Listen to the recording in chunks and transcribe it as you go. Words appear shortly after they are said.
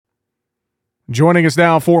Joining us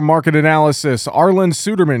now for market analysis, Arlan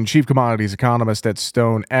Suderman, Chief Commodities Economist at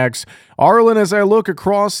StoneX. Arlan, as I look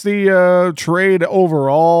across the trade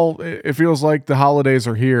overall, it feels like the holidays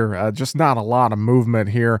are here. Just not a lot of movement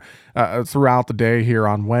here throughout the day here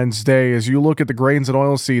on Wednesday. As you look at the grains and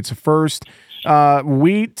oilseeds first,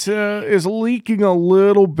 wheat is leaking a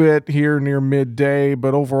little bit here near midday,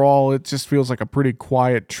 but overall it just feels like a pretty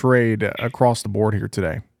quiet trade across the board here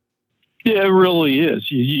today. Yeah, it really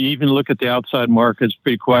is. You even look at the outside markets,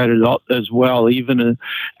 pretty quiet as well. Even it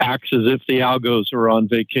acts as if the algos are on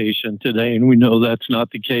vacation today, and we know that's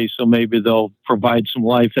not the case, so maybe they'll provide some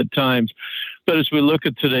life at times. But as we look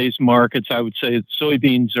at today's markets, I would say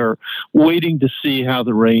soybeans are waiting to see how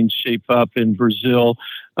the rains shape up in Brazil.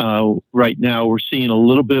 Right now, we're seeing a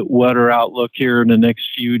little bit wetter outlook here in the next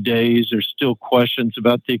few days. There's still questions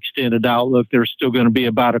about the extended outlook. There's still going to be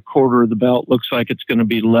about a quarter of the belt. Looks like it's going to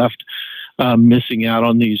be left missing out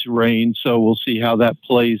on these rains. So we'll see how that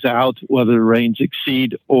plays out, whether the rains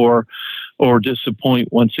exceed or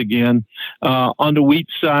disappoint once again. On the wheat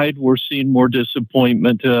side, we're seeing more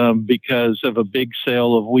disappointment because of a big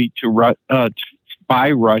sale of wheat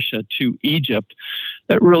by Russia to Egypt.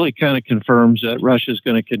 That really kind of confirms that Russia is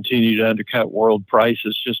going to continue to undercut world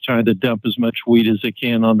prices, just trying to dump as much wheat as they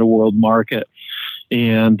can on the world market.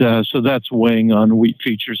 And so that's weighing on wheat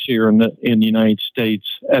futures here in the United States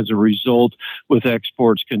as a result, with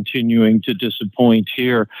exports continuing to disappoint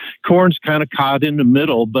here. Corn's kind of caught in the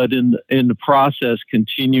middle, but in the process,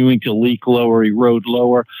 continuing to leak lower, erode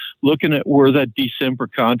lower. Looking at where that December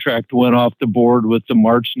contract went off the board, with the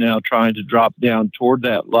March now trying to drop down toward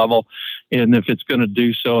that level. And if it's going to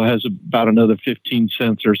do so, it has about another 15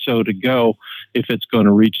 cents or so to go if it's going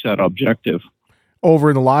to reach that objective.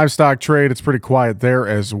 Over in the livestock trade, it's pretty quiet there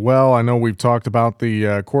as well. I know we've talked about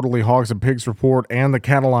the quarterly hogs and pigs report and the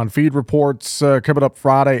cattle on feed reports coming up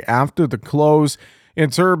Friday after the close. In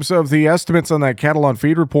terms of the estimates on that cattle on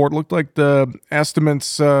feed report, looked like the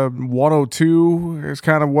estimates 102 is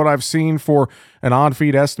kind of what I've seen for an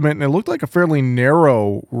on-feed estimate, and it looked like a fairly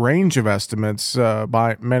narrow range of estimates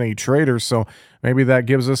by many traders. So maybe that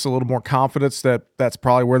gives us a little more confidence that that's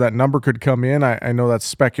probably where that number could come in. I know that's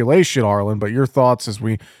speculation, Arlan, but your thoughts as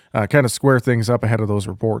we kind of square things up ahead of those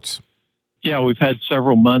reports. Yeah, we've had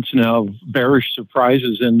several months now of bearish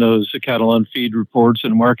surprises in those cattle on feed reports,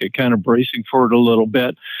 and the market kind of bracing for it a little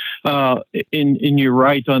bit. And you're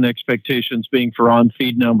right on expectations being for on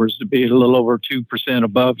feed numbers to be a little over 2%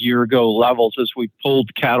 above year ago levels as we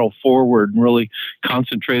pulled cattle forward and really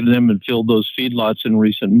concentrated them and filled those feedlots in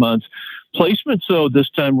recent months. Placements, though, this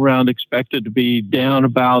time around expected to be down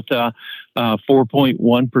about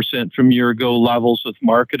 4.1% from year-ago levels, with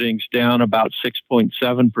marketings down about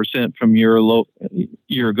 6.7% from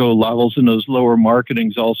year-ago levels, and those lower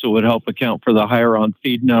marketings also would help account for the higher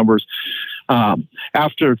on-feed numbers.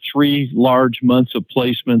 After 3 large months of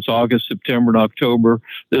placements, August, September, and October,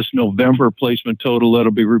 this November placement total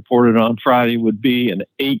that'll be reported on Friday would be an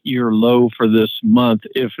 8-year low for this month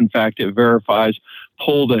if, in fact, it verifies.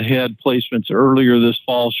 Pulled ahead placements earlier this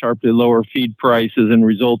fall, sharply lower feed prices and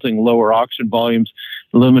resulting lower auction volumes,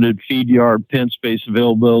 limited feed yard pen space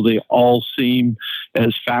availability all seem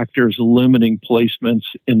as factors limiting placements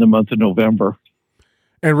in the month of November.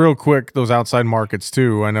 And real quick, those outside markets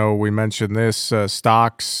too. I know we mentioned this,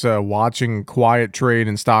 stocks, watching quiet trade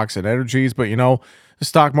in stocks and energies, but the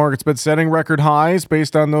stock market's been setting record highs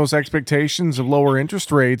based on those expectations of lower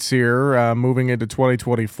interest rates here moving into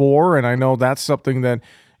 2024. And I know that's something that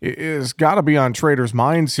is got to be on traders'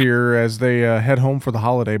 minds here as they head home for the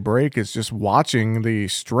holiday break, is just watching the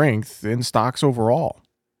strength in stocks overall.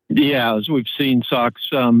 Yeah, as we've seen stocks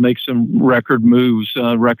make some record moves,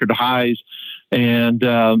 record highs. And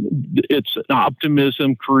it's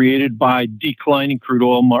optimism created by declining crude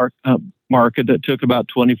oil market that took about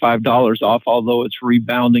 $25 off, although it's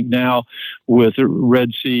rebounding now with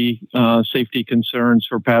Red Sea safety concerns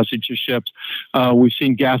for passage of ships. We've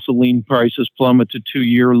seen gasoline prices plummet to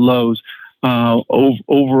 2-year lows.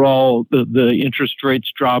 Overall, the interest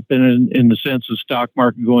rates dropping in the sense of stock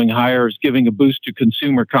market going higher is giving a boost to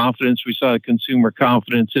consumer confidence. We saw consumer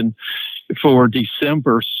confidence for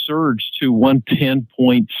December surged to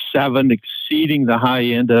 110.7, exceeding the high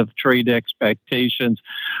end of trade expectations,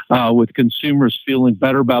 with consumers feeling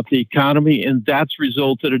better about the economy. And that's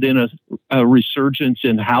resulted in a resurgence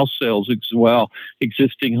in house sales as well.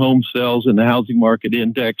 Existing home sales and the housing market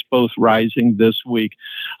index both rising this week.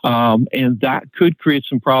 And that could create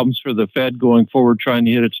some problems for the Fed going forward, trying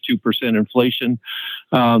to hit its 2% inflation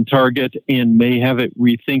target, and may have it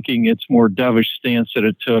rethinking its more dovish stance that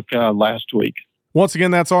it took last week. Once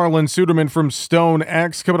again, that's Arlan Suderman from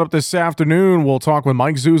StoneX. Coming up this afternoon, we'll talk with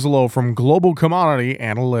Mike Zuzolo from Global Commodity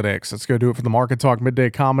Analytics. Let's go do it for the Market Talk Midday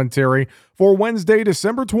Commentary for Wednesday,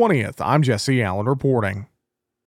 December 20th. I'm Jesse Allen reporting.